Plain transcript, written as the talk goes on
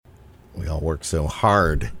all work so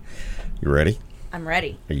hard. You ready? I'm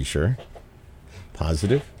ready. Are you sure?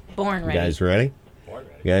 Positive? Born ready. You guys ready?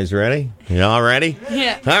 You guys ready? You all ready?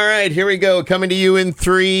 Yeah. All right, here we go. Coming to you in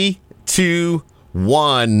 3, 2,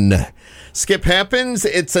 1. Skip Happens.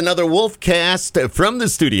 It's another Wolf cast from the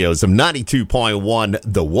studios of 92.1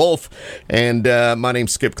 The Wolf. And my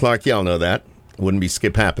name's Skip Clark. Y'all know that. Wouldn't be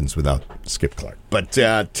Skip Happens without Skip Clark. But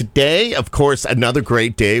today, of course, another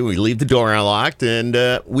great day. We leave the door unlocked, and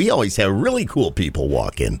we always have really cool people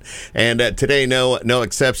walk in. And today, no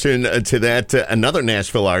exception to that. Another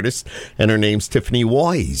Nashville artist, and her name's Tiffany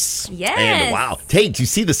Wise. Yes. And wow. Hey, did you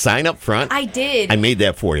see the sign up front? I did. I made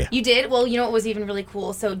that for you. You did? Well, you know what was even really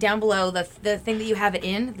cool? So down below, the thing that you have it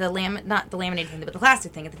in, not the laminated thing, but the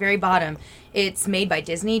plastic thing at the very bottom, it's made by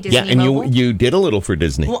Disney yeah, and Mobile. you did a little for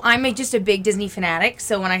Disney. Well, I'm just a big Disney fanatic,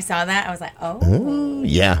 so when I saw that, I was like, oh.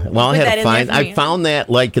 Yeah. Well, I had to find. I found that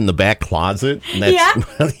like in the back closet. And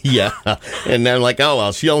that's, yeah. And I'm like, oh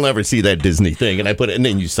well, she'll never see that Disney thing, and I put it, and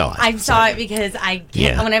then you saw it. I saw it because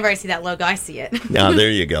whenever I see that logo, I see it. Oh, there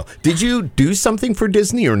you go. Did you do something for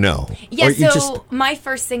Disney or no? Yeah. Or my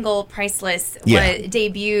first single, Priceless,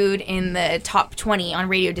 debuted in the top 20 on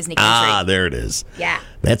Radio Disney Country. Ah, there it is. Yeah.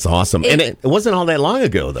 That's awesome. And it wasn't all that long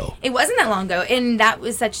ago, though. It wasn't that long ago. And that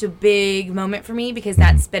was such a big moment for me because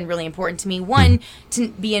that's been really important to me. One, to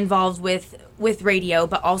be involved with radio,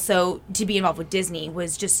 but also to be involved with Disney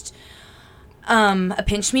was just a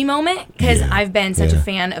pinch me moment because I've been such a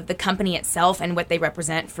fan of the company itself and what they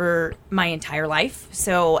represent for my entire life.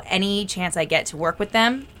 So any chance I get to work with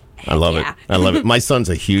them, I love it. I love it. My son's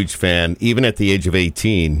a huge fan. Even at the age of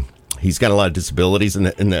 18, he's got a lot of disabilities, and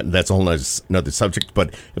that's a whole another subject.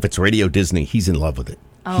 But if it's Radio Disney, he's in love with it.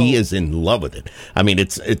 Oh. He is in love with it. I mean,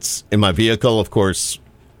 it's in my vehicle, of course,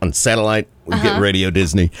 on satellite. We get Radio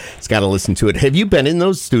Disney. It's got to listen to it. Have you been in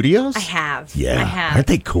those studios? I have. Yeah. I have. Aren't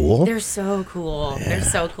they cool? They're so cool. Yeah. They're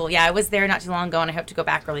so cool. Yeah, I was there not too long ago, and I hope to go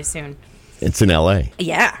back really soon. It's in L.A.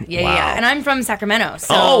 Yeah. Wow. And I'm from Sacramento.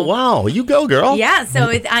 So, oh, wow. You go, girl. Yeah,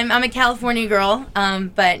 so I'm a California girl,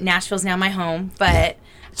 but Nashville's now my home. But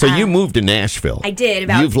so you moved to Nashville. I did.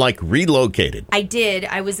 You've relocated. I did.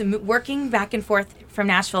 I was working back and forth from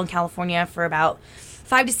Nashville and California for about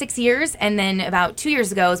 5 to 6 years, and then about 2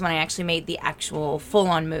 years ago is when I actually made the actual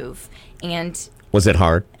full-on move. And was it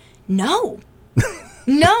hard? No.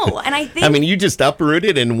 No, and I think... I mean, you just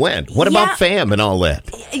uprooted and went. What about fam and all that?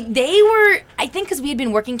 They were... I think because we had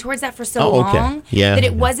been working towards that for so long that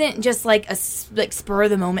it wasn't just like a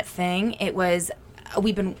spur-of-the-moment thing. It was...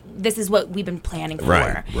 This is what we've been planning for.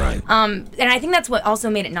 Right. And I think that's what also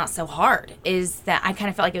made it not so hard, is that I kind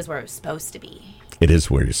of felt like it was where it was supposed to be. It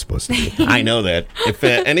is where you're supposed to be. I know that. If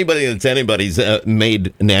anybody's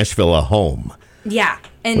made Nashville a home. Yeah,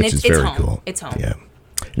 and it's very home. Cool. It's home. Yeah.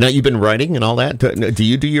 Now, you've been writing and all that? Do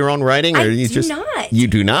you do your own writing? Or I do not. You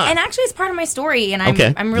do not? And actually, it's part of my story, and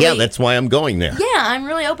I'm really... Yeah, that's why I'm going there. Yeah, I'm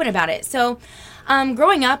really open about it. So,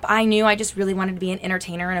 growing up, I knew I just really wanted to be an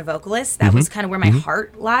entertainer and a vocalist. That was kind of where my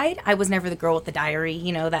heart lied. I was never the girl with the diary,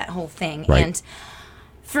 that whole thing. Right. And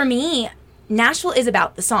for me, Nashville is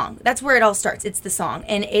about the song. That's where it all starts. It's the song.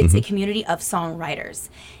 And it's a community of songwriters.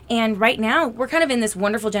 And right now, we're kind of in this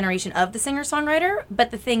wonderful generation of the singer-songwriter.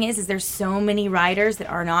 But the thing is there's so many writers that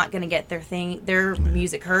are not going to get their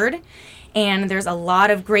music heard. And there's a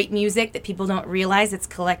lot of great music that people don't realize it's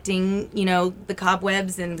collecting, the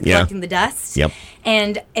cobwebs and collecting the dust. Yep.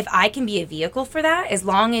 And if I can be a vehicle for that, as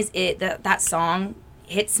long as that song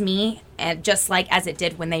hits me, and just like as it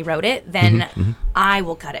did when they wrote it, then I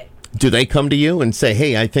will cut it. Do they come to you and say,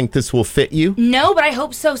 hey, I think this will fit you? No, but I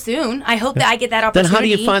hope so soon. I hope that I get that opportunity. Then how do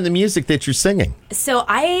you find the music that you're singing? So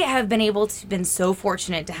I have been so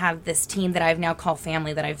fortunate to have this team that I've now called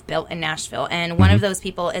family that I've built in Nashville. And one of those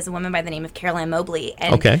people is a woman by the name of Caroline Mobley.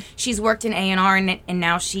 And she's worked in A&R, and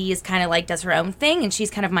now she is kind of like does her own thing. And she's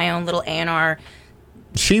kind of my own little A&R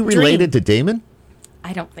She related to Damon?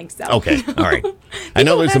 I don't think so. Okay, all right. I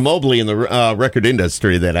know there's a Mobley in the record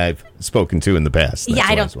industry that I've spoken to in the past. Yeah,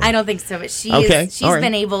 I don't think so. But she's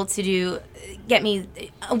been able to get me.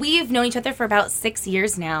 We've known each other for about 6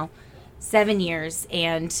 years now, 7 years,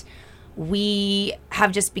 and we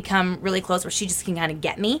have just become really close. Where she just can kind of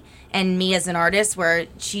get me, and me as an artist, where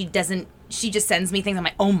she doesn't. She just sends me things. I'm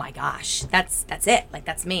like, oh my gosh, that's it. Like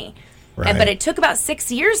that's me. Right. But it took about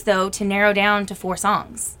 6 years though to narrow down to 4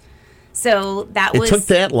 songs. So it took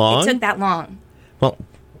that long? It took that long. Well,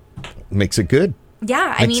 makes it good.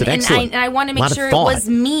 Yeah, I Makes mean, it excellent. and I want to make Lot of sure it thought. was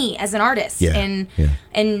me as an artist, Yeah, and yeah.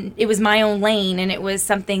 and it was my own lane, and it was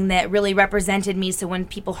something that really represented me. So when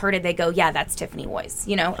people heard it, they go, "Yeah, that's Tiffany Woys,"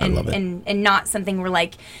 you know, and love it. and not something we're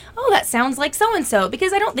like, "Oh, that sounds like so and so,"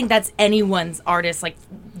 because I don't think that's anyone's artist like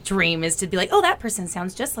dream is to be like, "Oh, that person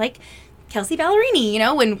sounds just like Kelsey Ballerini," you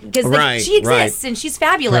know, because Right, she exists right. and she's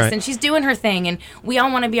fabulous Right. and she's doing her thing, and we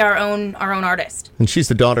all want to be our own artist. And she's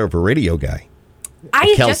the daughter of a radio guy. I had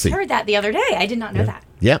just Kelsey. heard that the other day. I did not know that.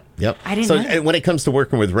 Yep. I didn't so know that. and when it comes to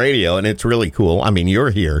working with radio, and it's really cool. I mean,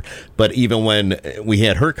 you're here, but even when we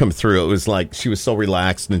had her come through, it was like she was so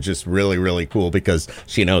relaxed and just really, really cool because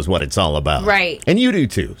she knows what it's all about. Right. And you do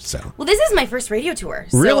too. So Well, this is my first radio tour.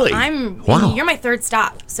 So Really? Wow. You're my third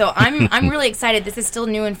stop. So I'm really excited. This is still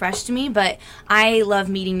new and fresh to me, but I love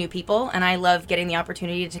meeting new people and I love getting the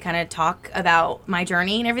opportunity to kind of talk about my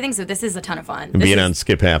journey and everything. So this is a ton of fun. being on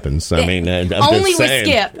Skip Happens. I mean, I'm Only just with saying.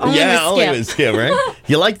 Skip. Only with Skip. Right?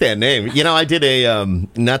 You like that name? You know, I did a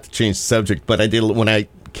not to change the subject, but I did when I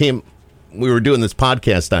came. We were doing this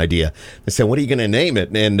podcast idea. I said, "What are you going to name it?"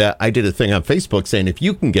 And I did a thing on Facebook saying, "If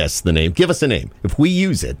you can guess the name, give us a name. If we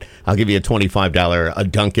use it, I'll give you a $25 a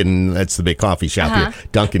Dunkin'. That's the big coffee shop here.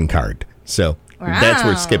 Dunkin' card." So that's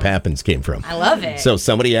where Wow. Skip Happens came from. I love it. So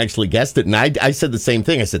somebody actually guessed it, and I said the same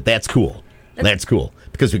thing. I said, "That's cool. That's cool."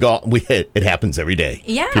 Because it happens every day.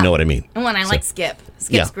 Yeah. If you know what I mean. Oh, and I like Skip. Skip's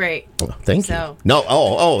Yeah. great. Well, thank you. So-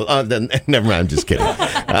 No, then never mind. I'm just kidding.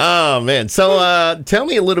 Oh man. So tell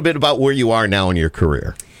me a little bit about where you are now in your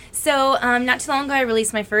career. So, not too long ago, I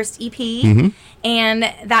released my first EP, Mm-hmm. and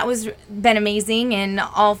that was been amazing. And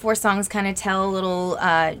all 4 songs kind of tell a little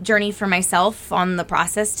journey for myself on the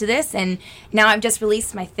process to this. And now I've just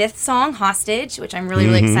released my 5th song, Hostage, which I'm really,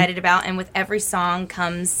 Mm-hmm. really excited about. And with every song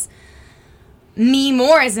comes me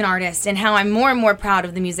more as an artist and how I'm more and more proud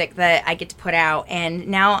of the music that I get to put out. And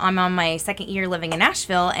now I'm on my 2nd year living in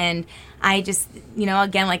Nashville, and I just,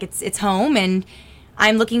 again, like it's home, and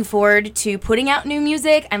I'm looking forward to putting out new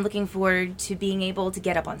music. I'm looking forward to being able to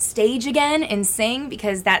get up on stage again and sing,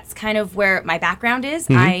 because that's kind of where my background is.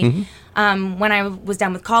 When I was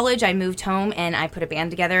done with college, I moved home and I put a band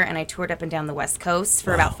together, and I toured up and down the West Coast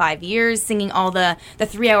for about 5 years, singing all the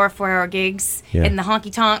 3-hour, 4-hour gigs Yeah. and the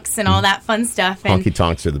honky tonks and all that fun stuff. And Honky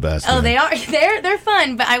tonks are the best. oh, man. they are. They're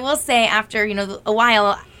fun. But I will say, after a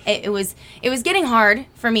while, it was getting hard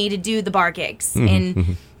for me to do the bar gigs,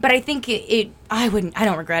 but I think I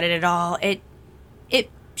don't regret it at all. It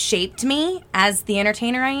shaped me as the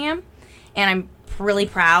entertainer I am, and I'm really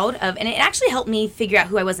proud of. And it actually helped me figure out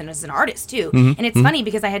who I was as an artist too. And it's funny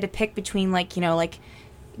because I had to pick between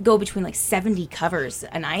go between 70 covers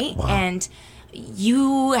a night, and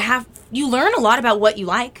you learn a lot about what you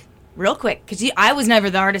like real quick, because I was never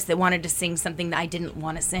the artist that wanted to sing something that I didn't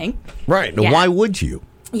want to sing. Right. Yeah. Why would you?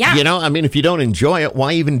 Yeah. I mean, if you don't enjoy it,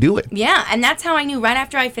 why even do it? Yeah, and that's how I knew right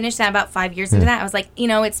after I finished that, about 5 years into that, I was like,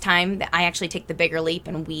 it's time that I actually take the bigger leap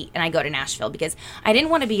and I go to Nashville, because I didn't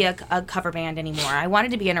want to be a cover band anymore. I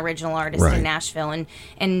wanted to be an original artist Right. in Nashville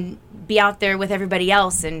and be out there with everybody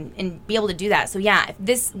else and be able to do that. So yeah,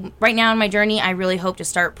 this right now in my journey, I really hope to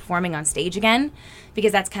start performing on stage again,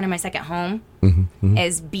 because that's kind of my second home,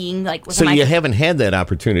 as being with So my you haven't had that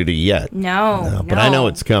opportunity yet. no, But I know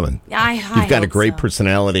it's coming. I You've got a hope great so.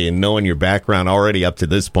 personality, and knowing your background already up to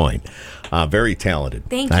this point, very talented.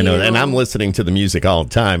 Thank I know, you. and I'm listening to the music all the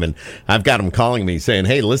time, and I've got them calling me saying,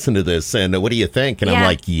 "Hey, listen to this, and what do you think?" And I'm Yeah.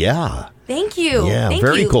 like, "Yeah." Thank you. Yeah, Thank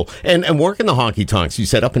very you. cool. And working the honky tonks, you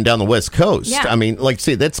said up and down the West Coast. Yeah. I mean,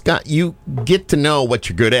 that's got you get to know what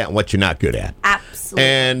you're good at and what you're not good at. Absolutely.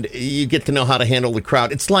 And you get to know how to handle the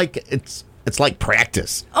crowd. It's like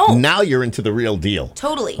practice. Oh. Now you're into the real deal.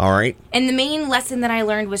 Totally. All right. And the main lesson that I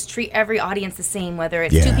learned was treat every audience the same, whether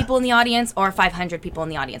it's Yeah. 2 people in the audience or 500 people in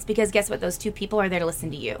the audience. Because guess what? Those 2 people are there to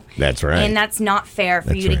listen to you. That's right. And that's not fair for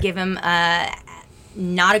That's you to right. give them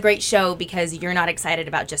not a great show because you're not excited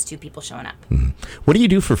about just 2 people showing up. What do you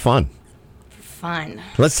do for fun? Fun.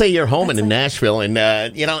 Let's say you're home and in Nashville, and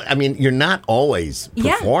I mean, you're not always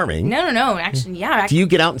performing. Yeah. No. Actually, yeah. Do you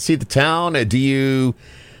get out and see the town? Do you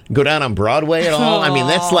go down on Broadway at all? I mean,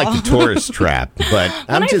 that's like the tourist trap. But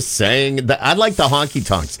I'm just saying that I like the honky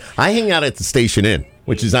tonks. I hang out at the Station Inn,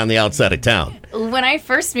 which is on the outside of town. When I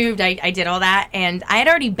first moved, I did all that, and I had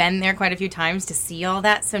already been there quite a few times to see all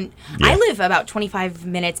that. So I live about 25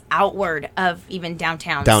 minutes outward of even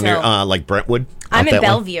downtown. Down so near, like Brentwood? I'm Out in that way?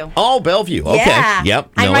 Bellevue. Oh, Bellevue. Okay. Yeah. Yep.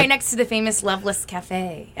 I'm know right it. next to the famous Loveless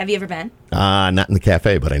Cafe. Have you ever been? Not in the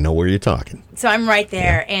cafe, but I know where you're talking. So I'm right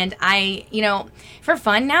there, and I, for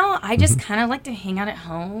fun now, I just kind of like to hang out at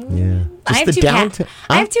home. Mm-hmm. Yeah. I Just have the 2 cats. downtown-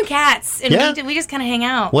 I have 2 cats, and Yeah? we just kind of hang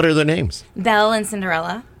out. What are their names? Belle and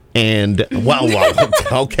Cinderella. And, well,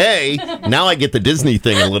 okay. Now I get the Disney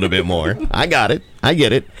thing a little bit more. I got it. I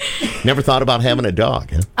get it. Never thought about having a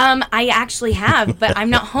dog, huh? I actually have, but I'm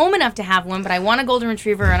not home enough to have one, but I want a golden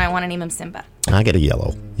retriever, and I want to name him Simba. I got a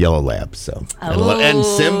yellow lab, so. And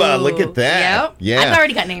Simba, look at that. Yep. Yeah. I've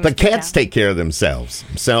already got names. But cats take care of themselves.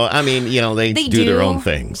 So, I mean, they do their own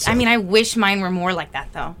things. So. I mean, I wish mine were more like that,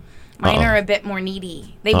 though. Mine are a bit more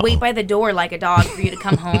needy. They wait by the door like a dog for you to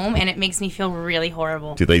come home, and it makes me feel really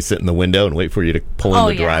horrible. Do they sit in the window and wait for you to pull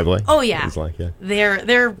in the driveway? Oh yeah. It's like, yeah.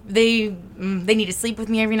 They need to sleep with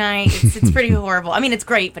me every night. It's pretty horrible. I mean, it's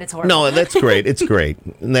great, but it's horrible. No, that's great. It's great.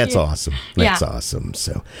 And that's awesome. That's awesome.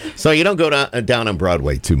 So you don't go down on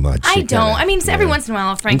Broadway too much. I don't. I mean, every once in a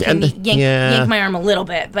while, Frank can yank my arm a little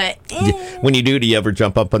bit, but when you do you ever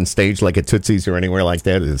jump up on stage like at Tootsie's or anywhere like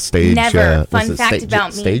that? The stage. Never. Fun fact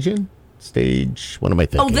about me. Stage. What am I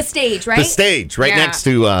thinking? Oh, the stage, right? The stage, right next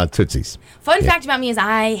to Tootsie's. Fun fact about me is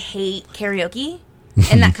I hate karaoke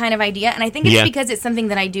and that kind of idea, and I think it's because it's something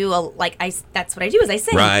that I do. That's what I do is I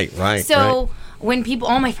sing. Right. So when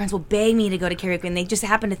all my friends will beg me to go to karaoke, and they just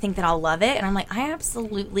happen to think that I'll love it, and I'm like, I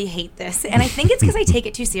absolutely hate this, and I think it's because I take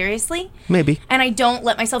it too seriously. Maybe. And I don't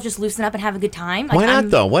let myself just loosen up and have a good time. Why not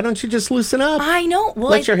though? Why don't you just loosen up? I know. Well,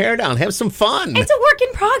 let your hair down. Have some fun. It's a work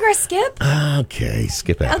in progress, Skip. Okay,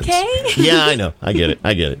 Skip happens. Okay. Yeah, I know. I get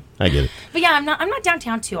it. But yeah, I'm not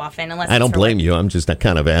downtown too often unless I don't blame you. I'm just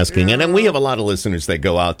kind of asking. And then we have a lot of listeners that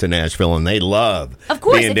go out to Nashville and they love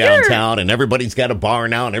being downtown, and everybody's got a bar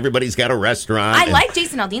now and everybody's got a restaurant. I like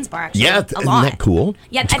Jason Aldean's bar actually. Yeah, a lot. Isn't that cool?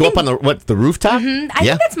 Yeah, did you go up on the rooftop? Mm-hmm. I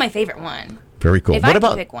think that's my favorite one. Very cool. If I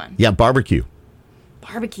could pick one. Yeah, barbecue.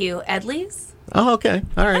 Edley's. Oh, okay.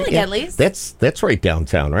 All right. I like Edley's. that's right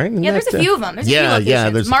downtown, right? Yeah, there's a few of them. There's a few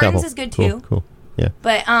locations. There's Martin's a couple. is good too. Cool. Yeah.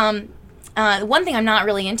 But one thing I'm not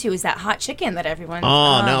really into is that hot chicken that everyone.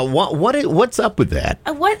 Oh, now what's up with that?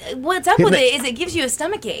 What's up with it is it gives you a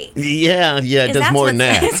stomachache. Yeah, it does more than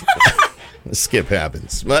that. Skip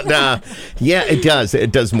happens. But yeah, it does.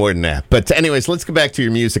 It does more than that. But anyways, let's go back to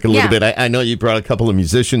your music a little bit. I know you brought a couple of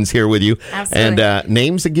musicians here with you. Absolutely. And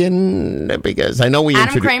names again, because I know we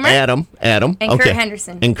introduced Kramer, Adam. And Kurt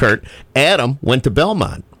Henderson. And Kurt. Adam went to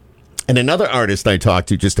Belmont. And another artist I talked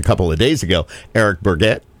to just a couple of days ago, Eric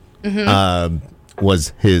Burgett,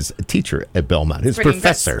 was his teacher at Belmont, his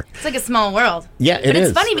professor. It's like a small world. Yeah, it is. But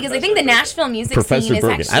it's funny because I think the Nashville music scene is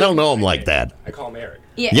actually... I don't know him like that. I call him Eric.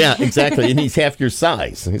 Yeah, exactly. And he's half your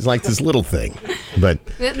size. He's like this little thing. But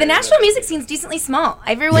the Nashville music scene's decently small.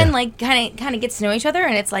 Everyone kind of gets to know each other,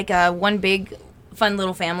 and it's like one big fun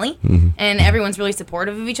little family, and everyone's really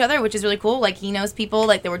supportive of each other, which is really cool. Like he knows people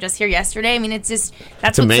like that were just here yesterday. I mean, it's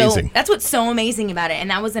what's amazing. That's what's so amazing about it,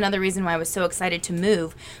 and that was another reason why I was so excited to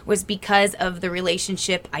move was because of the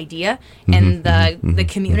relationship idea and the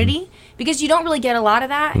community. Because you don't really get a lot of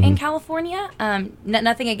that in California.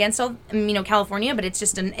 Nothing against California, but it's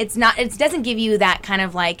just it doesn't give you that kind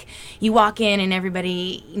of like you walk in and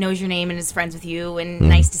everybody knows your name and is friends with you and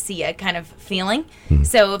nice to see you kind of feeling.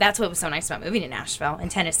 So that's what was so nice about moving to Nashville,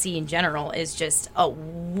 and Tennessee in general is just a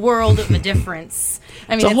world of a difference.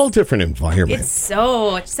 I mean, it's a whole different environment. It's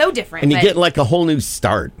so different. And you get like a whole new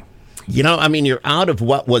start. I mean, you're out of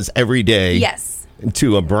what was every day. Yes.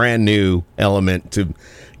 To a brand new element, to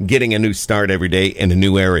getting a new start every day in a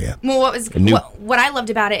new area. Well, what I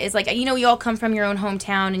loved about it is like you all come from your own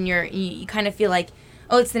hometown, and you kind of feel like,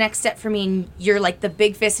 oh, it's the next step for me, and you're like the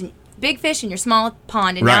big fish in your small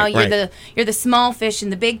pond, and now you're the small fish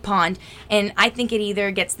in the big pond. And I think it either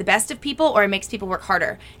gets the best of people or it makes people work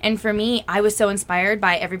harder. And for me, I was so inspired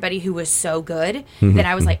by everybody who was so good that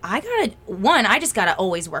I was like, I just gotta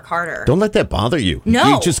always work harder. Don't let that bother you.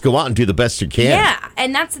 No, you just go out and do the best you can. Yeah,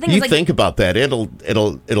 and that's the thing. You think about that, it'll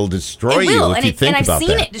destroy you if you think about that.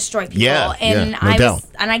 And I've seen it destroy people. Yeah, and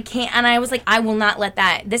I was like, I will not let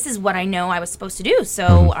that. This is what I know I was supposed to do,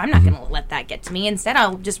 so I'm not gonna let that get to me. Instead,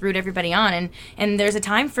 I'll just root everybody on, and there's a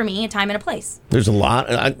time for me, a time and a place. There's a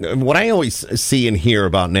lot. What I always see and hear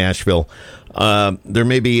about Nashville, there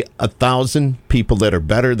may be 1,000 people that are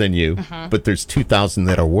better than you, but there's 2,000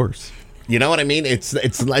 that are worse. You know what I mean?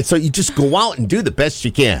 It's like, so you just go out and do the best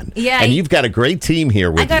you can. Yeah, and you've got a great team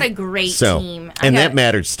here with you. I got a great team, and that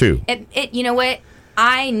matters too. You know what?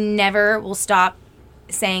 I never will stop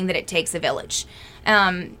saying that it takes a village.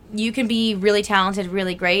 You can be really talented,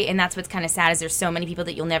 really great, and that's what's kind of sad is there's so many people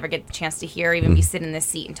that you'll never get the chance to hear, even be sit in this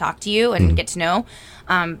seat and talk to you and get to know.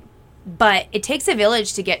 But it takes a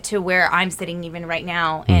village to get to where I'm sitting even right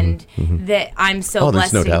now, and that I'm so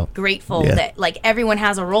blessed and grateful that like everyone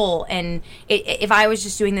has a role. And if I was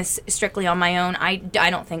just doing this strictly on my own, I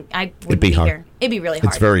don't think I would be here. It'd be really hard.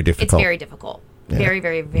 It's very difficult. It's very difficult. Very,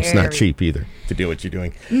 very, very. It's not cheap either to do what you're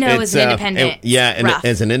doing. No, as an independent. And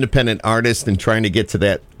as an independent artist and trying to get to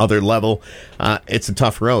that other level, it's a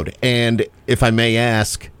tough road. And if I may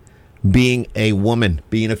ask, being a woman,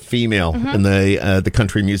 being a female in the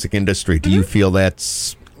country music industry, do you feel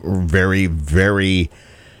that's very, very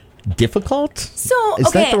difficult? So,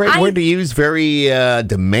 is that the right word to use? Very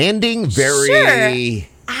demanding? Very... Sure.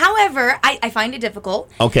 However, I find it difficult.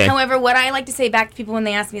 Okay. However, what I like to say back to people when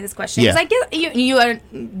they ask me this question is, I get you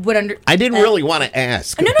would under. I didn't really want to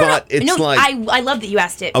ask, but it's like I love that you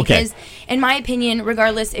asked it because, in my opinion,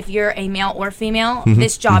 regardless if you're a male or female,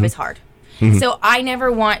 this job is hard. So I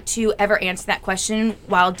never want to ever answer that question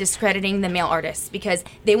while discrediting the male artists because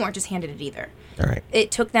they weren't just handed it either. All right. It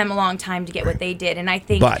took them a long time to get what they did, and I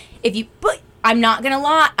think but I'm not going to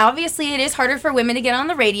lie. Obviously, it is harder for women to get on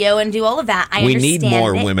the radio and do all of that. I understand. We need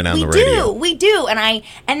more women on the radio. We do, and I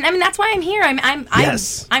mean that's why I'm here.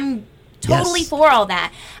 I'm totally for all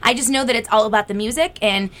that. I just know that it's all about the music,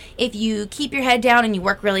 and if you keep your head down and you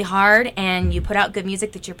work really hard and you put out good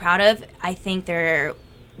music that you're proud of, I think there'll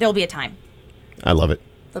be a time. I love it.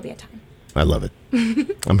 There'll be a time. I love it.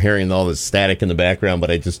 I'm hearing all this static in the background, but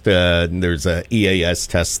I just there's a EAS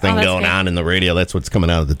test thing going on in the radio. That's what's coming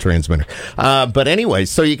out of the transmitter. But anyway,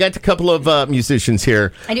 so you got a couple of musicians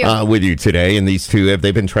here with you today, and these two, have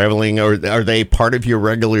they been traveling, or are they part of your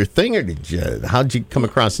regular thing, or how'd you come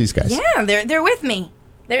across these guys? Yeah, they're with me.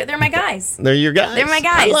 They're my guys. They're your guys. They're my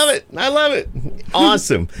guys. I love it.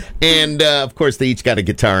 Awesome. And, of course, they each got a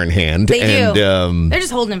guitar in hand. They do. They're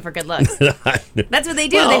just holding him for good looks. That's what they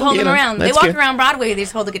do. Well, they hold him around. They walk around Broadway. They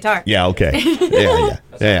just hold the guitar. Yeah, okay.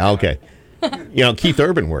 Yeah, okay. Keith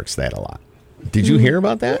Urban works that a lot. Did you hear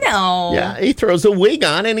about that? No. Yeah, he throws a wig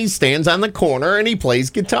on and he stands on the corner and he plays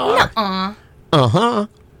guitar. Nuh-uh. Uh-huh.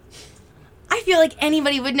 I feel like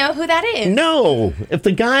anybody would know who that is. No. If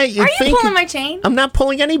the guy... Are you pulling my chain? I'm not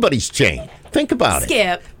pulling anybody's chain. Think about it.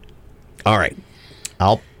 Skip. All right.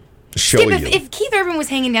 I'll show you. If Keith Urban was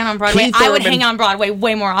hanging down on Broadway, I would hang on Broadway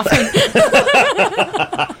way more often.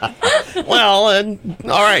 Well,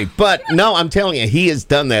 all right. But no, I'm telling you, he has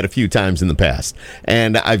done that a few times in the past.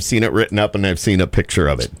 And I've seen it written up and I've seen a picture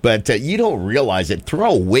of it. But you don't realize it.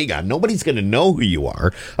 Throw a wig on. Nobody's going to know who you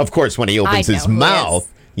are. Of course, when he opens his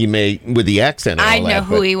mouth... You may, with the accent and all that. I'd know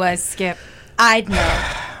who he was, Skip. I'd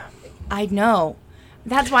know.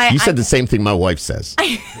 That's why you said the same thing my wife says.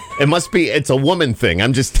 It's a woman thing.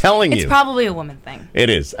 I'm just telling you. It's probably a woman thing. It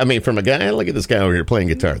is. I mean, from a guy, look at this guy over here playing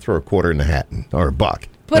guitar. Throw a quarter in the hat or a buck.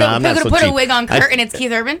 Put a wig on Kurt and it's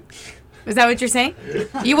Keith Urban? Is that what you're saying?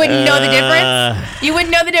 You wouldn't know the difference? You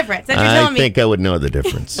wouldn't know the difference. That's what you're telling me. I think I would know the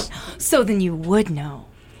difference. So then you would know.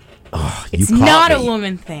 Oh, it's not a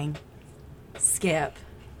woman thing. Skip.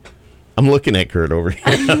 I'm looking at Kurt over here.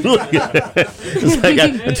 It's like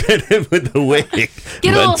I'm with the wig. Get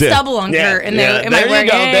a little stubble on Kurt. And there you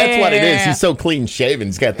go. That's what it is. He's so clean shaven.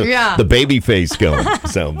 He's got the baby face going.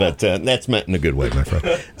 So, but that's meant in a good way, my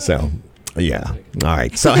friend. So, yeah. All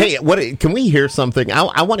right. So, hey, can we hear something?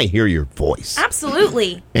 I want to hear your voice.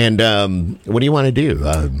 Absolutely. And what do you want to do?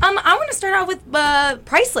 I want to start out with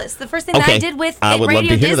Priceless, the first thing that I did with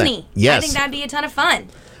Radio Disney. That. Yes. I think that'd be a ton of fun.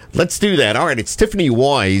 Let's do that. All right, it's Tiffany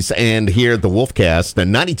Wise and here at the Wolfcast, the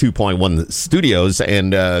 92.1 Studios,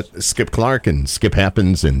 and Skip Clark and Skip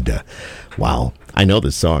Happens, and wow, I know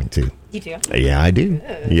this song too. You do? Yeah, I do.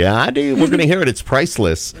 Yeah, I do. We're going to hear it. It's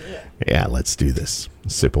Priceless. Yeah, let's do this. A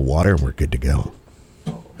sip of water and we're good to go.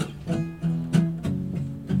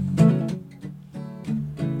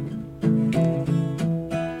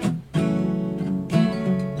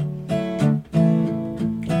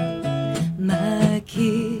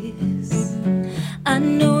 I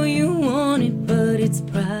know you want it, but it's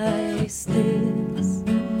priceless.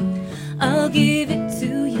 I'll give it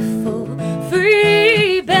to you for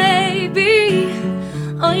free, baby.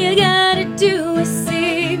 All you gotta do is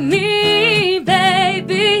see me,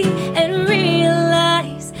 baby, and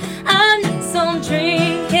realize I'm not some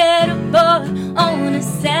drink at a bar on a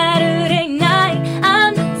Saturday night.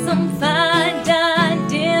 I'm not some fine dine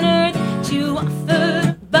dinner that you offer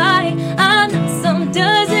to buy. I'm not some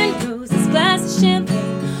dozen roses, glass of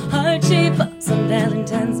champagne, heart-shaped ups on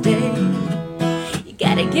Valentine's Day. You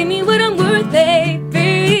gotta give me what I'm worth,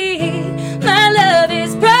 baby. My love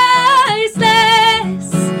is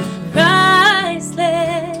priceless, priceless.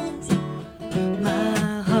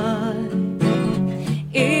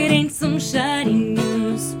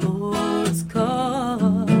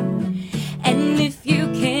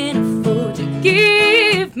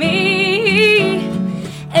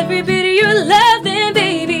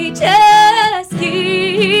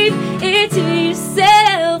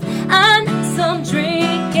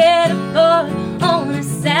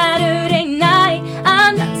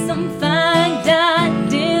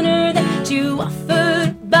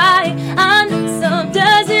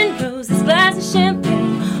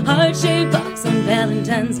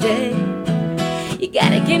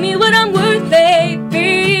 give me what I'm worth,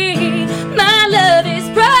 baby. My love is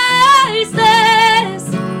priceless.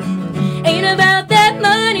 Ain't about that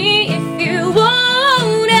money if you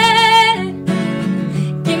want it.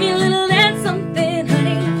 Give me a little that something,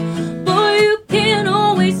 honey. Boy, you can't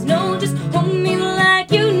always know. Just hold me like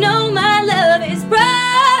you know. My love is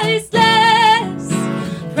priceless.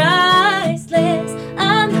 Priceless.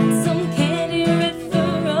 I'm not some candy red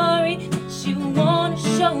Ferrari that you wanna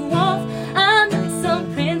show off. I'm not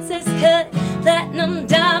some princess cut platinum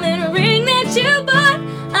diamond ring that you bought.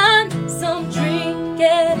 I'm not some drink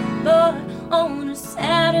at a bar on a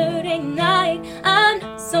Saturday night. I'm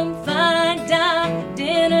not some fine dine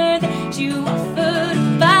dinner that you offer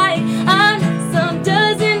to buy. I'm not some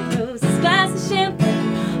dozen roses, glass of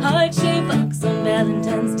champagne, heart-shaped box on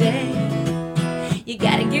Valentine's Day. You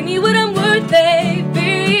gotta give me what I'm worth,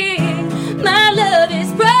 baby. My love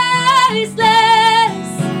is priceless.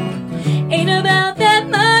 Ain't about that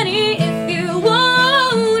money if you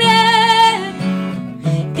want it.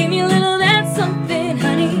 Give me a little that something,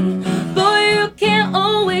 honey. Boy, you can't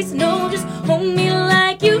always know. Just hold me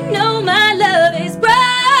like you know. My love is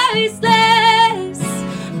priceless.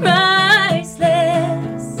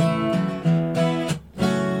 Priceless.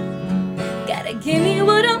 Gotta give me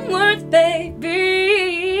what I'm worth, baby.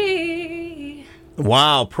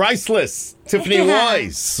 Wow, priceless. Tiffany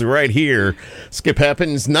Wise right here. Skip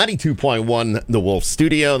Happens, 92.1 The Wolf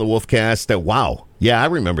Studio, The Wolfcast. Wow. Yeah, I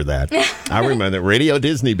remember that. I remember that. Radio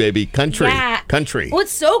Disney, baby. Country. Yeah. Country.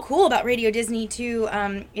 What's so cool about Radio Disney, too,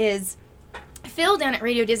 is Phil down at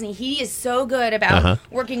Radio Disney, he is so good about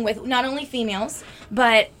working with not only females,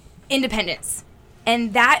 but independents.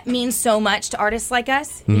 And that means so much to artists like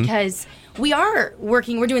us because we're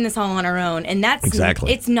doing this all on our own. And that's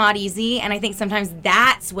Exactly. It's not easy. And I think sometimes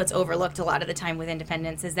that's what's overlooked a lot of the time with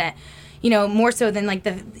independents is that, more so than like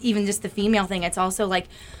even just the female thing, it's also like,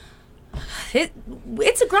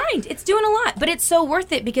 it's a grind. It's doing a lot, but it's so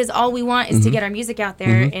worth it because all we want is to get our music out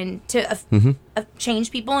there and to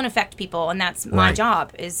change people and affect people, and that's my Right.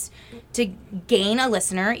 job is to gain a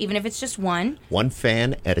listener, even if it's just one. One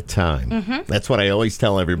fan at a time. That's what I always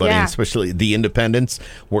tell everybody, Yeah. especially the independents,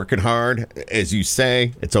 working hard. As you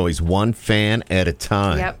say, it's always one fan at a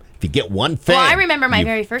time. Yep. If you get one fan. Well, I remember my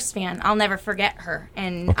very first fan. I'll never forget her,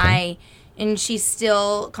 and and she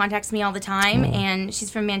still contacts me all the time, and she's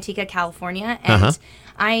from Manteca, California, and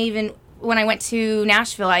when I went to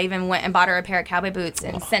Nashville, I even went and bought her a pair of cowboy boots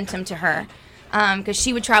and sent them to her. Because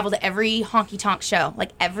she would travel to every honky-tonk show,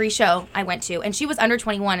 like every show I went to. And she was under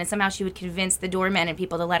 21, and somehow she would convince the doormen and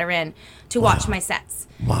people to let her in to watch my sets.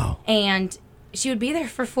 Wow. And she would be there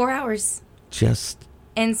for 4 hours.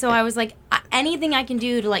 And so I was like, anything I can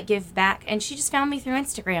do to, like, give back. And she just found me through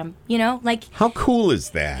Instagram, like... How cool is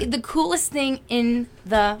that? The coolest thing in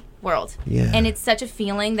the world. Yeah. And it's such a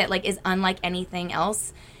feeling that, like, is unlike anything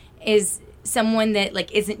else, is... someone that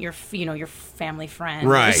like isn't your your family friend.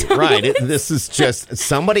 Right. This is just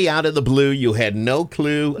somebody out of the blue. You had no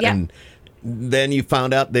clue, and then you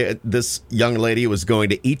found out that this young lady was going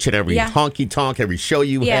to each and every honky tonk, every show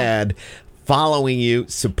you had, following you,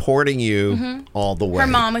 supporting you all the way. Her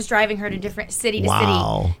mom was driving her to different city to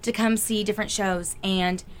city to come see different shows,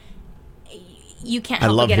 and you can't help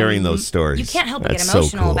I love but get hearing those stories. You can't help but That's get so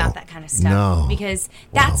emotional cool. about that kind of stuff because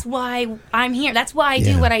that's why I'm here. That's why I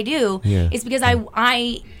do what I do. Yeah. It's because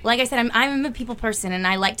I like I said, I'm a people person, and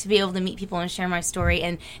I like to be able to meet people and share my story.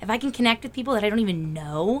 And if I can connect with people that I don't even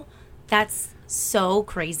know, that's so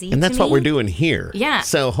crazy. And that's to what me. we're doing here. Yeah.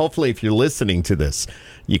 So hopefully if you're listening to this,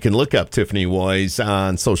 you can look up Tiffany Wise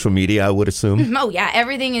on social media, I would assume. Oh yeah,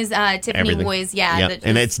 everything is Tiffany Wise. Yeah, Yep.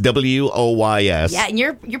 And it's WOYS. Yeah, and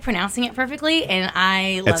you're pronouncing it perfectly, and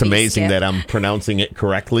I love It's you, amazing Skip. that I'm pronouncing it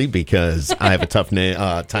correctly because I have a tough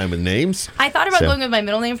time with names. I thought about So- going with my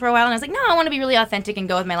middle name for a while, and I was like, no, I want to be really authentic and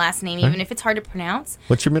go with my last name, even if it's hard to pronounce.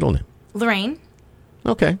 What's your middle name? Lorraine.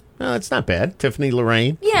 Okay. No, it's not bad. Tiffany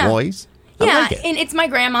Lorraine Wise. I Yeah, like it. and it's my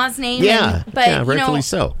grandma's name. Yeah, but yeah, rightfully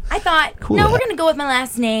so. I thought, Cool no, that. we're going to go with my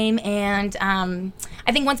last name, and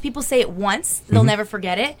I think once people say it once, they'll never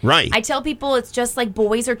forget it. Right. I tell people it's just like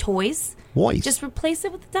boys or toys. Wise. Just replace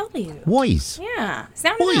it with a W. Wise. Yeah,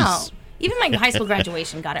 sound Boys. it out. Even my high school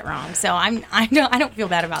graduation got it wrong, so I don't feel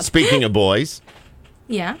bad about it. Speaking of boys,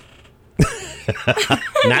 Yeah.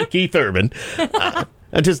 not Keith Urban.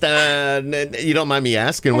 You don't mind me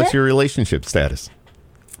asking, what's your relationship status?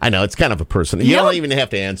 I know, it's kind of a personal. You No. don't even have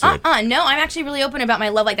to answer it. No, I'm actually really open about my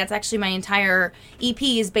love life. That's actually my entire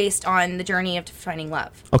EP is based on the journey of finding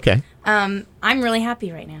love. Okay. I'm really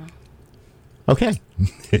happy right now. Okay.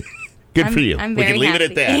 Good for you. I'm We very can leave it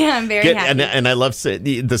happy. at that. Yeah, I'm very happy. And I love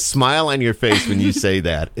the smile on your face when you say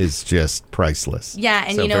that is just priceless. Yeah,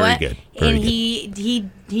 and So you know very what? Good. Very And good.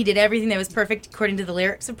 he did everything that was perfect according to the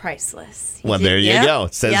lyrics of Priceless. He Well, did- there you yep, go.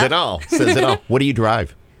 Says yep. it all. Says it all. What do you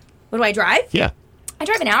drive? What do I drive? Yeah. I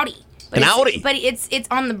drive an Audi. But An it's- Audi? But it's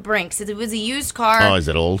on the brinks. It was a used car. Oh, is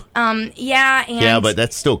it old? Yeah, and Yeah, but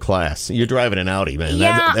that's still class. You're driving an Audi, man.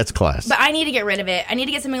 yeah, That's class. But I need to get rid of it. I need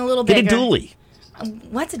to get something a little Get bigger. a dually.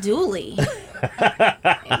 What's a dually?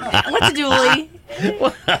 What's a dually?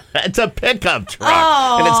 It's a pickup truck,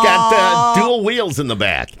 and it's got dual wheels in the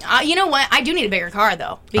back. You know what? I do need a bigger car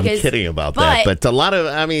though. I'm Because, kidding about that, but a lot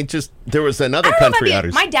of, just there was another country out.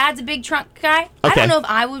 My dad's a big truck guy. I Okay. don't know if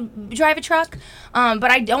I would drive a truck,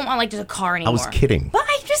 but I don't want like just a car anymore. I was kidding. But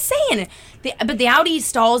I'm just saying. But the Audi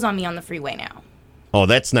stalls on me on the freeway now. Oh,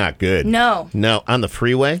 that's not good. No. On the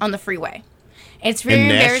freeway. On the freeway. It's very In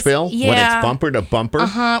embarrassing. Nashville, when Yeah. it's bumper to bumper,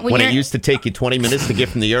 When when it you're- used to take you 20 minutes to get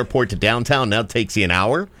from the airport to downtown, now it takes you an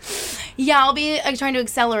hour. Yeah, I'll be trying to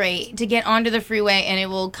accelerate to get onto the freeway, and it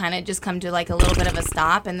will kind of just come to like a little bit of a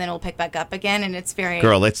stop, and then it'll pick back up again, and it's very.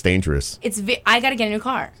 Girl, that's dangerous. I got to get a new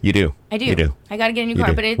car. You do. I do. You do. I got to get a new You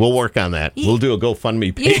car, do. but We'll work on that. We'll do a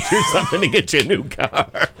GoFundMe page or something to get you a new car.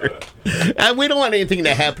 And we don't want anything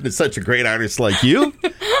to happen to such a great artist like you.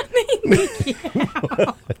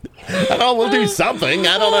 We'll do something.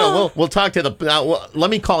 I don't know. We'll talk to the. Let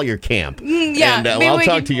me call your camp. yeah, and maybe I'll we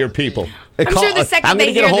talk can- to your people. I'm sure the second I'm they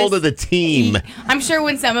gonna get a hear hold this- of the team. I'm sure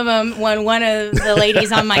when when one of the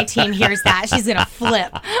ladies on my team hears that, she's gonna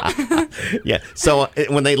flip. Yeah. So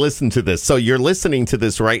when they listen to this, so you're listening to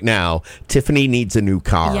this right now. Tiffany needs a new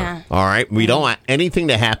car. Yeah. All right. We don't want anything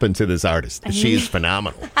to happen to this artist. She is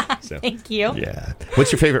phenomenal. So, Thank you. yeah.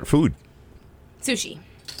 What's your favorite food? Sushi.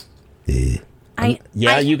 Yeah.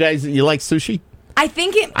 You guys, you like sushi? I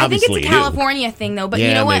think it's Obviously a you do. California thing though, but you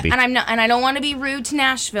Yeah, know what? maybe. And I don't want to be rude to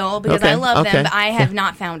Nashville because Okay, I love okay. them, but I have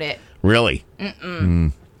not found it. Really?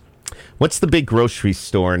 Mm. What's the big grocery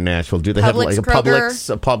store in Nashville? Do they have Publix, like a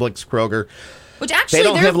Kroger. Publix, Kroger? Which actually They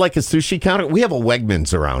don't they're- have like a sushi counter. We have a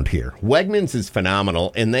Wegmans around here. Wegmans is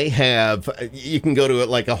phenomenal, and they have. You can go to it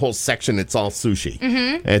like a whole section. It's all sushi.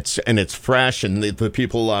 Mm-hmm. It's fresh, and the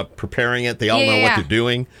people preparing it, they all know what Yeah. they're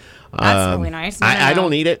doing. That's really nice. I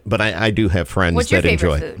don't eat it, but I do have friends What's your that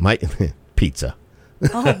enjoy favorite food? my pizza.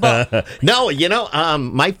 Oh, well, No,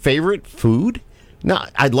 my favorite food. No,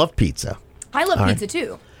 I love pizza. I love pizza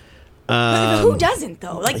too. But who doesn't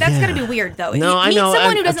though? Like that's yeah. gotta be weird though. No, You I meet know.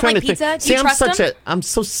 someone I'm who doesn't trying like to think. pizza. Do See, you trust them? I'm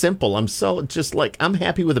so simple. I'm so just like I'm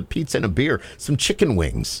happy with a pizza and a beer, some chicken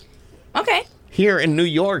wings. Okay. Here in New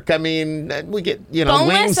York, I mean, we get Boneless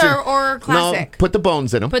wings or classic? No, put the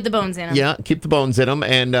bones in them. Put the bones in them. Yeah, keep the bones in them,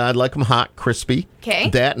 and I'd like them hot, crispy. 'Kay.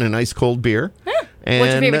 That and a nice cold beer. And,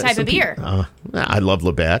 What's your favorite type some of beer? I love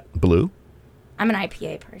Labatt Blue. I'm an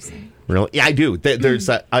IPA person. Really? Yeah, I do. There's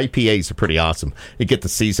IPAs are pretty awesome. You get the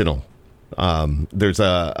seasonal. There's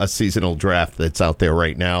a seasonal draft that's out there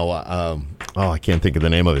right now. I can't think of the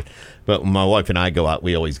name of it. But when my wife and I go out,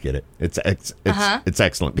 we always get it. It's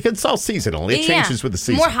excellent because it's all seasonal. It Yeah. changes with the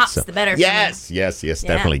season. More hops, the better for me. Yes,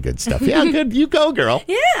 definitely good stuff. Yeah, good. You go, girl.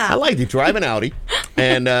 Yeah. I like you. Drive an Audi,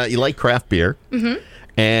 and you like craft beer,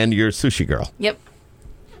 and you're a sushi girl. Yep.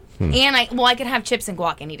 And I could have chips and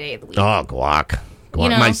guac any day of the week. Oh, guac. You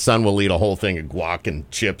know? My son will eat a whole thing of guac and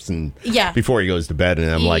chips and Yeah. before he goes to bed, and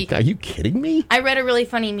I'm like, are you kidding me? I read a really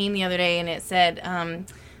funny meme the other day, and it said,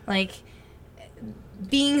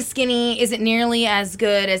 being skinny isn't nearly as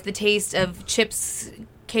good as the taste of chips,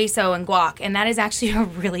 queso, and guac. And that is actually a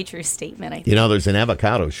really true statement, I think. There's an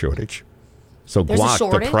avocado shortage. So There's a guac, the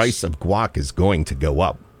shortage? price of guac is going to go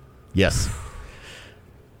up. Yes.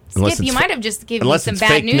 Skip, you might have just given me Unless some it's bad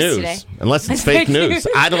fake news news. today. Unless it's fake news.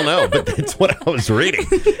 I don't know, but that's what I was reading.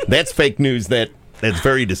 That's fake news that's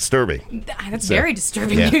very disturbing. That's very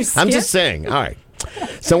disturbing Yeah. news. I'm Skip. just saying. All right.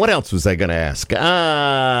 So what else was I going to ask?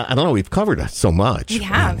 I don't know. We've covered so much. We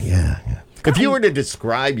have. Yeah. If you were to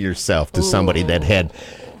describe yourself to somebody that had,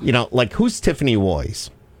 like who's Tiffany Woys?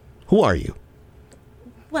 Who are you?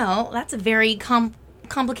 Well, that's a very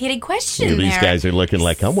complicated question. These there. guys are looking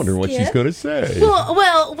like, I wonder what she's Skip. going to say.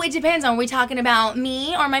 Well, it depends on. Are we talking about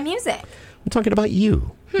me or my music? I'm talking about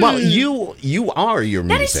you. Well, you are your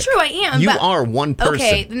That music. is true. I am. You but- are one person.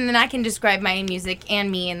 Okay, then I can describe my music and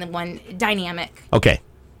me in the one dynamic. Okay.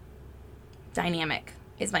 Dynamic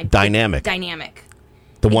is my Dynamic. Dynamic.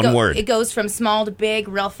 The one word. It goes from small to big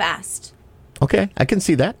real fast. Okay, I can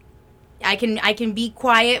see that. I can be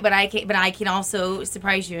quiet, but I can also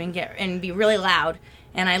surprise you and be really loud.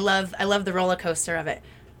 And I love the roller coaster of it.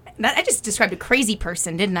 I just described a crazy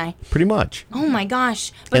person, didn't I? Pretty much. Oh my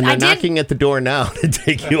gosh! But And they're I did. knocking at the door now to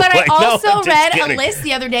take you But away. I No, also I'm just read kidding. a list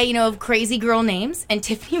the other day, of crazy girl names, and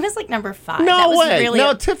Tiffany was like number 5. No that was way. Really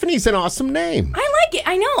No, Tiffany's an awesome name. I like it.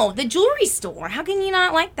 I know the jewelry store. How can you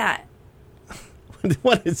not like that?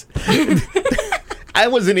 What is... I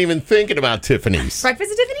wasn't even thinking about Tiffany's.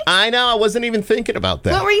 Breakfast at Tiffany? I know. I wasn't even thinking about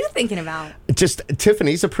that. What were you thinking about? Just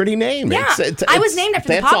Tiffany's a pretty name. Yeah. I was named after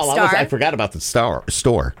the that's pop all star. I forgot about the store.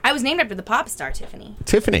 I was named after the pop star Tiffany.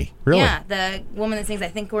 Tiffany, really? Yeah, the woman that sings "I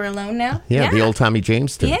Think We're Alone Now." Yeah, the old Tommy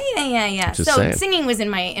James tune. Yeah. Just So saying. singing was in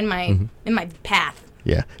my path.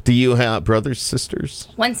 Yeah. Do you have brothers, sisters?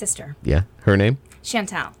 One sister, Yeah. Her name?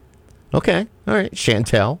 Chantal. Okay. All right.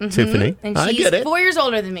 Chantel, Tiffany. And I she's get it. 4 years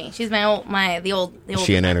older than me. She's the old. Is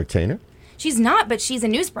she an entertainer? She's not, but she's a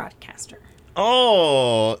news broadcaster.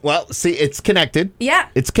 Oh, well, see, it's connected. Yeah.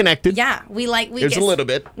 It's connected. Yeah, There's a little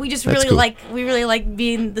bit. We just That's really cool. like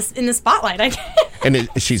being in the spotlight. I guess. And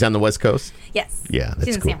she's on the West Coast? Yes. Yeah, that's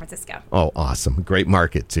she's in cool. San Francisco. Oh, awesome. Great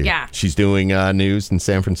market, too. Yeah. She's doing news in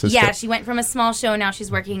San Francisco? Yeah, she went from a small show. Now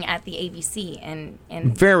she's working at the ABC, and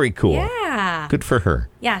Very cool. yeah, Good for her.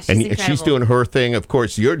 Yeah, she's and incredible. she's doing her thing. Of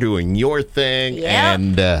course, you're doing your thing. Yep.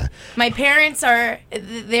 And My parents are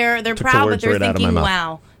they're the proud, but words they're right out of my thinking, mouth.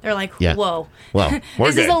 "Wow." They're like, Yeah. "Whoa, Well, we're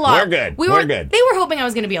this good. is a lot." We're good. We We're were good. They were hoping I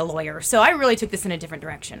was going to be a lawyer, so I really took this in a different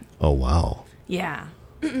direction. oh, wow. Yeah,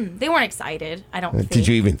 they weren't excited. I don't. think. Did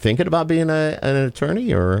you even think about being an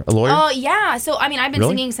attorney or a lawyer? Oh yeah. So I mean, I've been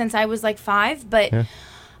Really? singing since I was like 5, but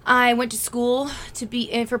I went to school to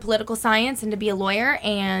be for political science and to be a lawyer,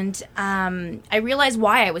 and I realized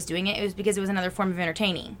why I was doing it. It was because it was another form of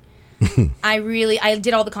entertaining. I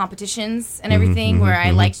did all the competitions and everything where I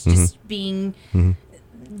liked just being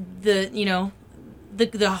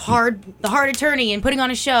the hard attorney and putting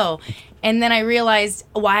on a show. And then I realized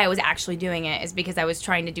why I was actually doing it is because I was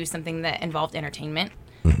trying to do something that involved entertainment.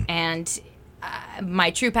 And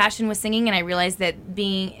my true passion was singing, and I realized that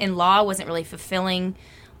being in law wasn't really fulfilling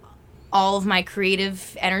all of my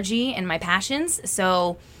creative energy and my passions.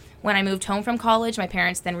 So when I moved home from college, my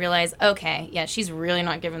parents then realized, okay, yeah, she's really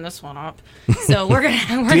not giving this one up. So we're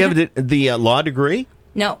gonna. Do you have the law degree?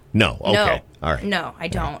 No. No. Okay. All right. No, I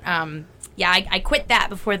don't. I quit that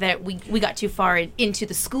before that we got too far into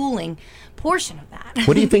the schooling portion of that.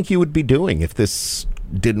 What do you think you would be doing if this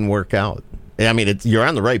didn't work out? I mean, you're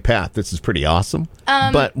on the right path. This is pretty awesome.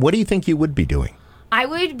 But what do you think you would be doing? I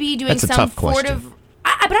would be doing That's a some tough sort question. of.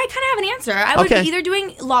 But I kind of have an answer. I would Okay. be either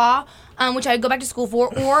doing law, which I would go back to school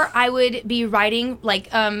for, or I would be writing.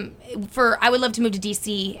 I would love to move to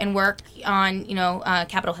DC and work on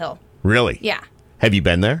Capitol Hill. Really? Yeah, Have you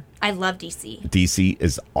been there? I love DC. DC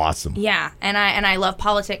is awesome. Yeah, and I love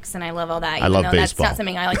politics and I love all that. I love though baseball. That's not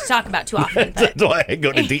something I like to talk about too often. But That's why I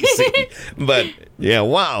go to DC. But yeah,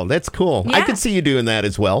 wow, that's cool. I Yeah. could see you doing that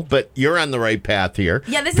as well. But you're on the right path here.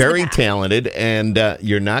 Yeah, this is very the path. talented, and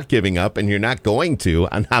you're not giving up, and you're not going to.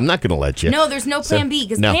 I'm not going to let you. no, there's no So, plan B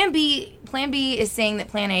because no. Plan B is saying that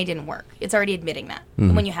Plan A didn't work. It's already admitting that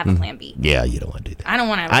when you have a Plan B. Yeah, you don't want to do that. I don't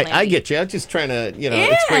want to have a Plan I B. get you. I'm just trying to,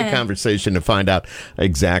 it's great Yeah. conversation to find out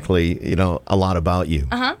exactly, a lot about you.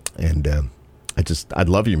 Uh-huh. And I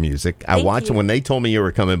love your music. I Thank watched you. when they told me you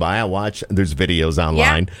were coming by. There's videos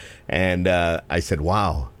online, and I said,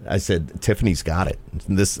 "Wow!" I said, "Tiffany's got it.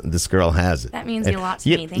 This girl has it." That means And a lot to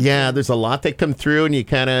me. Thank yeah, you. there's a lot that come through, and you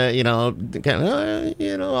kind of,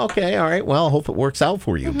 okay, all right. Well, I hope it works out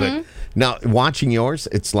for you. Mm-hmm. But now watching yours,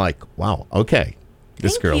 it's like, wow, okay,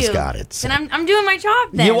 this Thank girl's you. got it. So- Then I'm doing my job.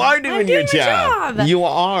 Then you are I'm doing your my job. You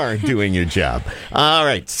are doing your job. All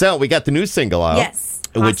right. So we got the new single out. Yes.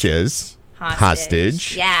 Which is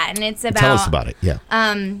Hostage. Yeah, and it's about Tell us about it. Yeah.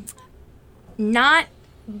 not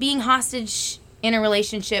being hostage in a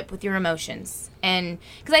relationship with your emotions. And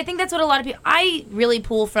because I think that's what a lot of people, I really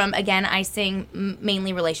pull from, again, I sing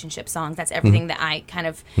mainly relationship songs. That's everything that I kind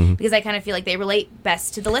of, because I kind of feel like they relate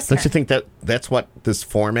best to the listener. Don't you think that's what this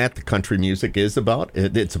format, the country music, is about?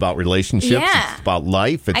 It's about relationships. Yeah. It's about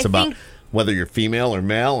life. It's I about think- whether you're female or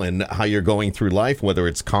male and how you're going through life, whether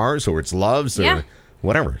it's cars or it's loves or Yeah.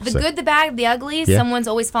 whatever. The So- good, the bad, the ugly. Yeah. Someone's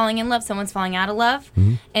always falling in love. Someone's falling out of love.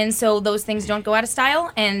 And so those things don't go out of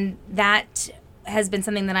style. And that has been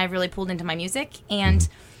something that I've really pulled into my music. And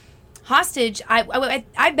Hostage,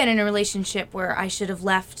 I've been in a relationship where I should have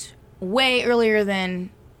left way earlier than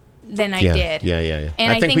I yeah. did. Yeah.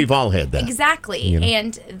 And I think we've all had that. Exactly. You know?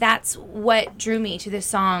 And that's what drew me to this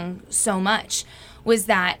song so much, was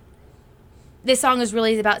that this song is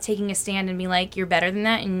really about taking a stand and being like, you're better than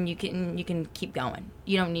that, and you can keep going.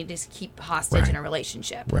 You don't need to keep hostage in a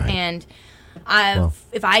relationship. Right. And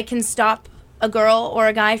if I can stop a girl or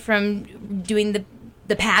a guy from doing the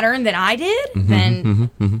the pattern that I did,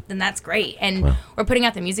 then that's great. And we're putting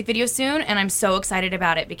out the music video soon, and I'm so excited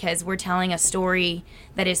about it because we're telling a story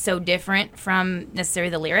that is so different from necessarily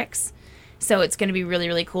the lyrics. So it's going to be really,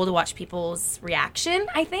 really cool to watch people's reaction,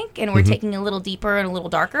 I think. And we're taking a little deeper and a little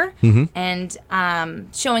darker, and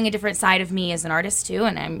showing a different side of me as an artist too.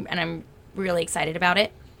 And I'm really excited about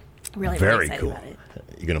it. Really, Very really excited cool. about it.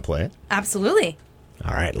 You going to play it? Absolutely.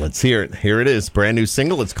 All right, let's hear it. Here it is, brand new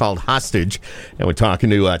single. It's called Hostage, and we're talking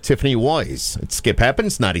to Tiffany Wise. It Skip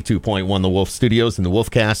Happens, 92.1 The Wolf Studios and the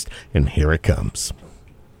Wolfcast, and here it comes.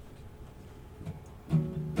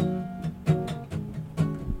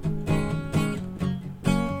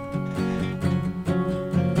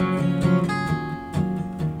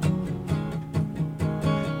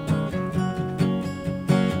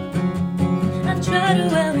 I try to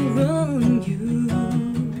outrun you,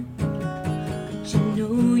 but you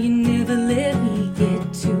know you never let me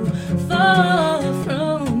get too far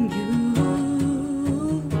from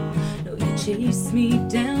you. No, you chase me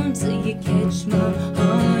down till you catch my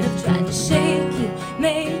heart. I've tried to shake you,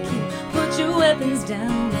 make you put your weapons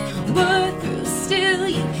down. We're through, still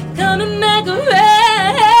you coming back around.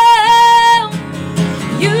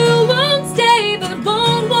 You won't stay, but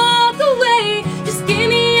won't walk away. Just give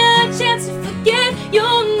me a chance to forget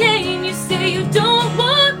your name. You say you don't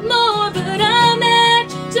want more, but I'm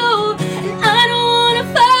at your door, and I don't wanna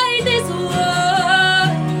fight this war.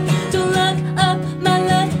 Don't lock up my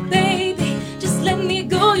love, baby. Just let me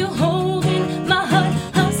go. You're holding my heart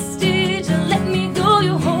hostage. Let me go.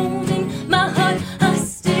 You're holding my heart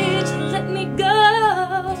hostage. Let me go.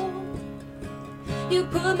 You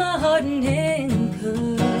put my heart in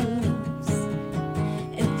handcuffs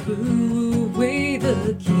and threw away the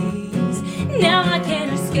keys. Now I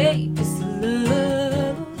can't escape this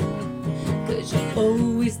love, 'cause you're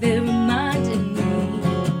always there reminding me.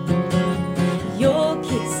 Your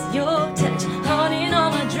kiss, your touch, haunting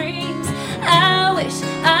all my dreams. I wish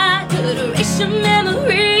I could erase your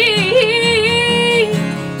memory.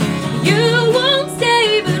 You won't stay,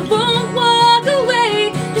 but won't walk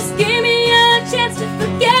away. Just give me a chance to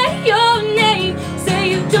forget your name. Say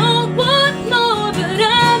you don't want more, but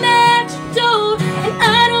I'm at your door, and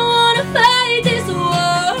I don't wanna fight this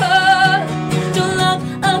war. Don't lock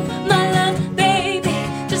up my love, baby.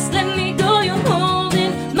 Just let me go. You're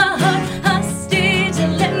holding my heart hostage.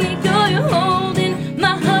 Let me go. You're holding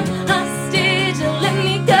my heart hostage. Let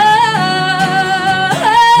me go.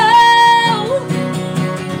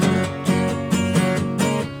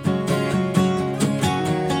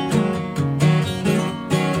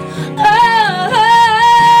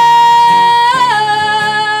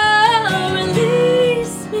 Oh,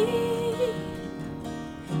 release me.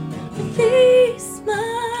 Release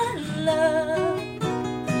my love.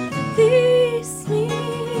 Release me.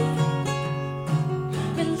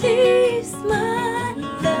 Release my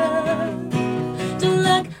love. Don't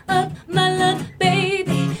lock up my love,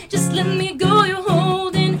 baby. Just let me go. You're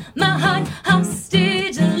holding my heart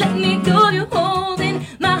hostage. Let me go. You're holding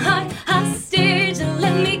my heart hostage.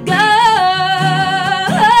 Let me go.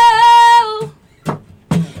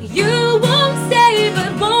 You won't stay, but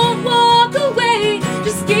won't walk away.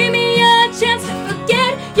 Just give me a chance to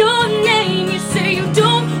forget your name. You say you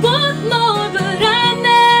don't want more, but I'm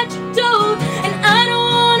at your door, and I don't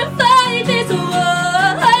wanna fight this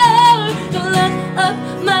war. Don't lock up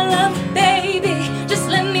my love, baby. Just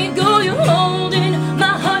let me go. You're holding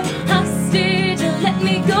my heart hostage. Let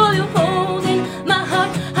me go. You're holding my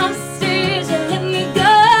heart hostage. Let me go.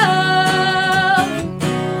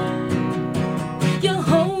 You're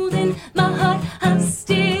holding my heart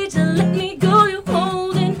hostage. Let me go. You're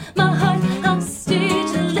holding my heart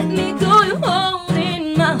hostage. Let me go. You're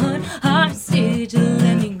holding my heart hostage.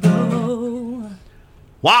 Let me go.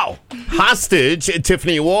 Wow. Hostage,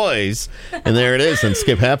 Tiffany Wise. And there it is. And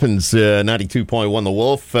Skip Happens, 92.1 The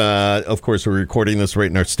Wolf. Of course, we're recording this right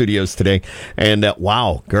in our studios today. And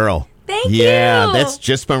wow, girl. Thank Yeah, you. that's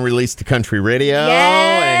just been released to country radio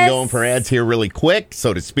Yes. and going for ads here really quick,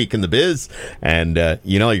 so to speak, in the biz. And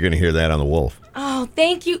you know you're going to hear that on The Wolf. Oh,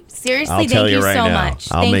 thank you. Seriously, I'll thank tell you you right so now.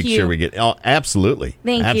 much. I'll Thank make you. sure we get. Oh, absolutely.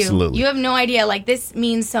 Thank absolutely. you. You have no idea. Like, this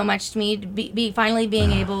means so much to me to be finally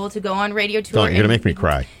being able to go on radio tour. Don't, you're going to and- make me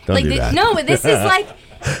cry. Don't like do thi- that. No, but this is like,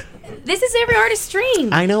 this is every artist's dream.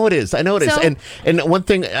 I know it is. I know it is. So- And one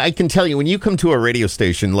thing I can tell you, when you come to a radio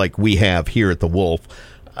station like we have here at The Wolf,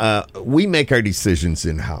 we make our decisions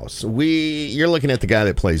in house. You're looking at the guy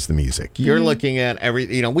that plays the music. You're looking at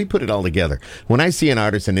we put it all together. When I see an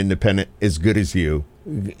artist, an independent as good as you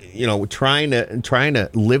trying to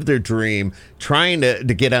live their dream, trying to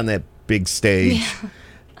get on that big stage,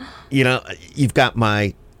 you've got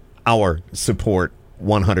our support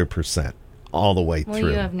 100% all the way Well, through.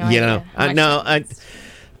 you have no idea how much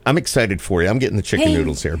I'm excited for you. I'm getting the chicken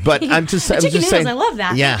noodles here, but I'm just The I'm chicken just noodles, saying. I love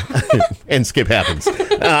that. Yeah, and Skip happens,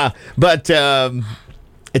 but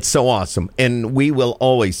it's so awesome, and we will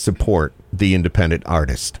always support the independent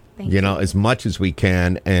artist. Thank You know, as much as we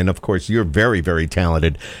can, and of course, you're very, very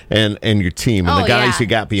talented, and your team and Oh, the guys yeah. you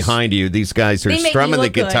got behind you. These guys are They make me strumming the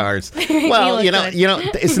look good. guitars. They make me Well, look good. you know,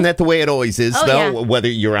 isn't that the way it always is, Oh, though? yeah. Whether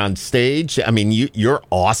you're on stage, I mean, you're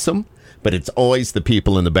awesome. But it's always the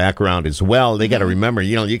people in the background as well. They got to remember,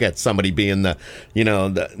 you know, you got somebody being the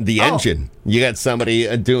Oh. engine. You got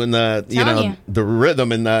somebody doing the, Telling you. the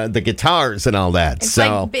rhythm and the guitars and all that. It's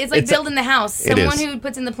so like building the house. it Someone is. who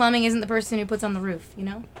puts in the plumbing isn't the person who puts on the roof. You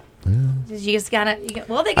know. You just gotta.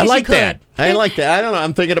 Well, they I guess like you could. that. I like that. I don't know.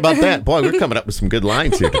 I'm thinking about that. Boy, we're coming up with some good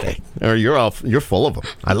lines here today. Or you're full of them.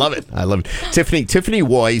 I love it. I love it. Tiffany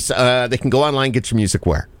Woys. They can go online, get your music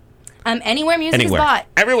where? Anywhere music Anywhere. is bought.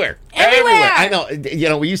 Everywhere. Everywhere. I know. You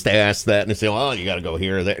know, we used to ask that and they say, "Oh, you got to go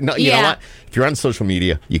here or there." No, you know Yeah. what? If you're on social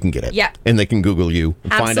media, you can get it. Yeah. And they can Google you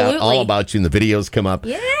and find out Absolutely. all about you, and the videos come up.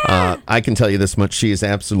 Yeah. I can tell you this much: she is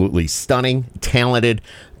absolutely stunning, talented,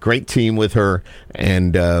 great team with her,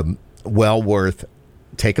 and well worth.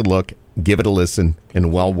 Take a look, give it a listen,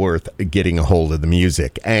 and well worth getting a hold of the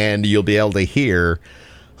music. And you'll be able to hear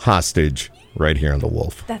 "Hostage" right here on The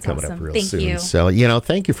Wolf. That's coming awesome. up real Thank soon. you. So,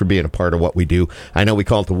 thank you for being a part of what we do. I know we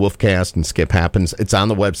call it the Wolfcast and Skip Happens. It's on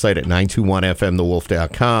the website at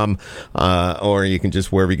 921fmthewolf.com, or you can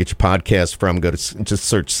just, wherever you get your podcast from, just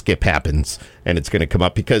search Skip Happens, and it's going to come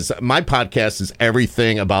up, because my podcast is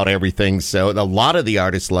everything about everything. So a lot of the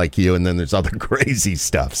artists like you, and then there's other crazy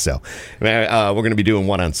stuff. So we're going to be doing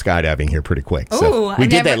one on skydiving here pretty quick. So Ooh, we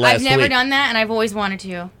did that last I've never week. done that, and I've always wanted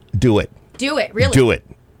to. Do it. Do it, really. Do it.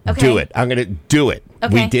 Okay. Do it. I'm going to do it.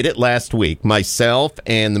 Okay. We did it last week, myself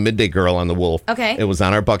and the Midday Girl on the Wolf. Okay. It was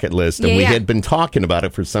on our bucket list, and Yeah, we yeah. had been talking about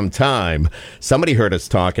it for some time. Somebody heard us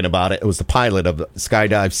talking about it. It was the pilot of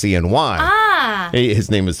Skydive CNY. Ah, His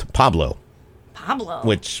name is Pablo, Pablo.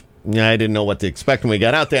 which I didn't know what to expect when we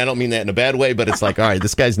got out there. I don't mean that in a bad way, but it's like, all right,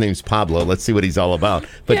 this guy's name's Pablo. Let's see what he's all about.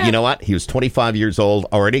 But Yeah. you know what? He was 25 years old,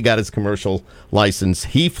 already got his commercial license.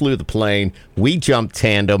 He flew the plane. We jumped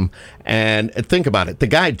tandem. And think about it. The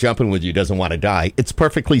guy jumping with you doesn't want to die. It's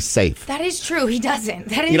perfectly safe. That is true. He doesn't.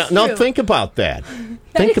 That is true. No, think about that.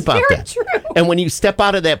 Think is about very that. true. And when you step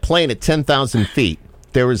out of that plane at 10,000 feet,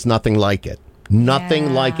 there is nothing like it. Nothing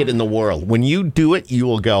Yeah. like it in the world. When you do it, you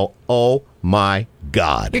will go, oh my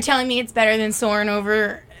God. You're telling me it's better than soaring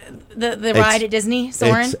over the ride at Disney?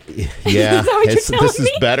 Soaring? Yeah, Is that what you're this telling is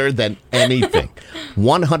me? better than anything.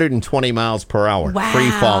 120 miles per hour, Wow. free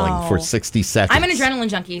falling for 60 seconds. I'm an adrenaline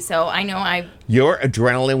junkie, so I know Your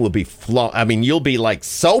adrenaline will be I mean, you'll be like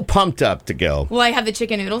so pumped up to go. Will I have the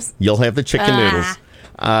chicken noodles? You'll have the chicken noodles.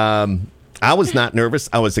 I was not nervous.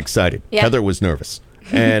 I was excited. Yeah. Heather was nervous,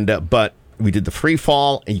 and but we did the free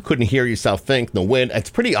fall, and you couldn't hear yourself think. The wind. It's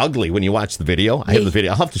pretty ugly when you watch the video. I have the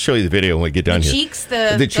video. I'll have to show you the video when we get done here. Cheeks,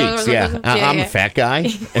 The cheeks. Yeah, I'm a fat guy.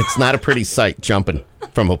 It's not a pretty sight jumping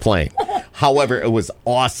from a plane. However, it was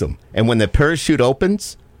awesome. And when the parachute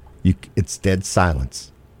opens, it's dead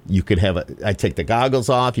silence. You could have I take the goggles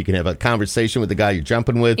off. You can have a conversation with the guy you're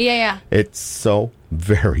jumping with. Yeah. It's so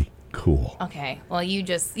very cool. Okay. Well, you've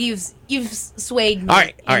swayed me. All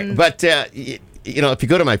right. But if you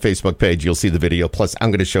go to my Facebook page, you'll see the video. Plus, I'm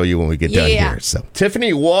going to show you when we get done Yeah. here. So,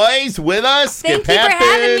 Tiffany Woys with us. Thank Skip you for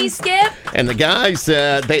having me, Happens. Skip. And the guys,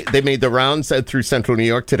 they made the rounds through Central New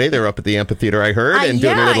York today. They're up at the amphitheater, I heard, and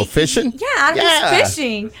doing a little fishing. Yeah, I was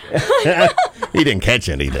fishing. He didn't catch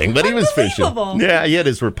anything, but he was fishing. Unbelievable. Yeah, he had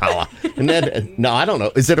his Rapala. And then, no, I don't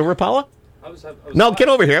know. Is it a Rapala? I was No, get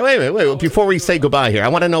over here. Wait. Before we say goodbye here, I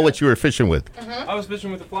want to know what you were fishing with. I was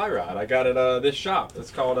fishing with a fly rod. I got it at this shop.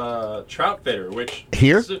 It's called Trout Fitter, which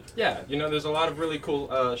Here? Yeah, there's a lot of really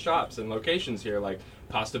cool shops and locations here, like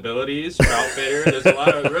Postabilities, Trout Fitter. There's a lot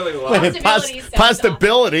of really Possibilities sounds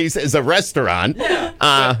Possibilities is a restaurant.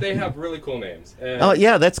 but they have really cool names. And Oh,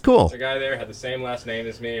 yeah, that's cool. the guy there had the same last name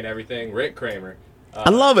as me and everything. Rick Kramer. I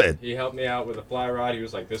love it. He helped me out with a fly rod. He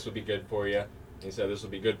was like, "This would be good for you." He said, "This will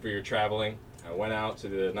be good for your traveling." I went out to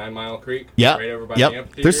the 9 Mile Creek. Yeah. Right over by the Yep.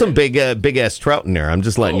 amphitheater. There's some big ass trout in there. I'm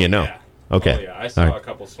just letting you know. Yeah. Okay. Oh, yeah. I saw All right. a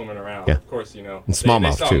couple swimming around. Yeah. Of course, And they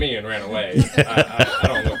smallmouth, saw too. me and ran away. I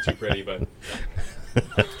don't look too pretty, but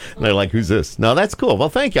And they're like, who's this? No, that's cool. Well,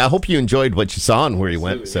 thank you. I hope you enjoyed what you saw and where you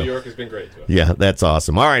went. absolutely. So. New York has been great to us. Yeah, that's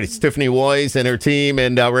awesome. All right, it's Tiffany Woys and her team,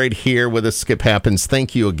 and right here with us, Skip Happens.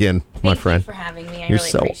 Thank you again, my Thank friend. you for having me. I You're really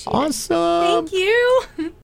so appreciate it. awesome. Thank you.